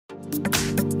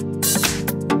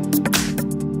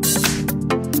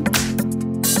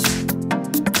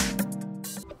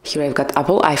Here I've got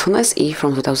Apple iPhone SE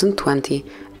from 2020,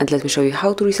 and let me show you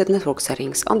how to reset network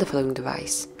settings on the following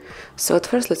device. So at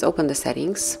first let's open the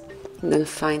settings, then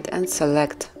find and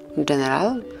select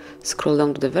General, scroll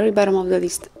down to the very bottom of the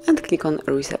list and click on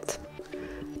Reset.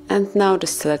 And now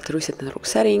just select Reset Network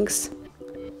Settings,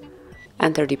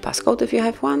 enter the passcode if you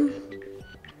have one,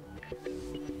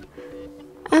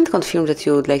 and confirm that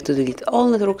you would like to delete all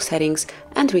network settings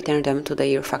and return them to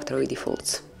their factory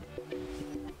defaults.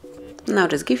 Now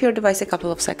just give your device a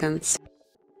couple of seconds.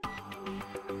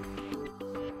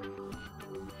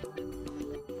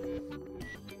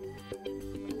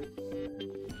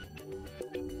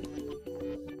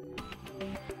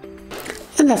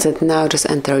 And that's it. Now just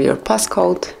enter your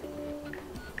passcode.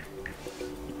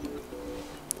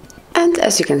 And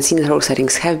as you can see, network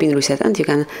settings have been reset and you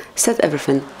can set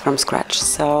everything from scratch.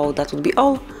 So that would be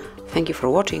all. Thank you for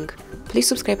watching. Please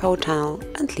subscribe our channel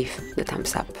and leave the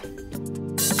thumbs up.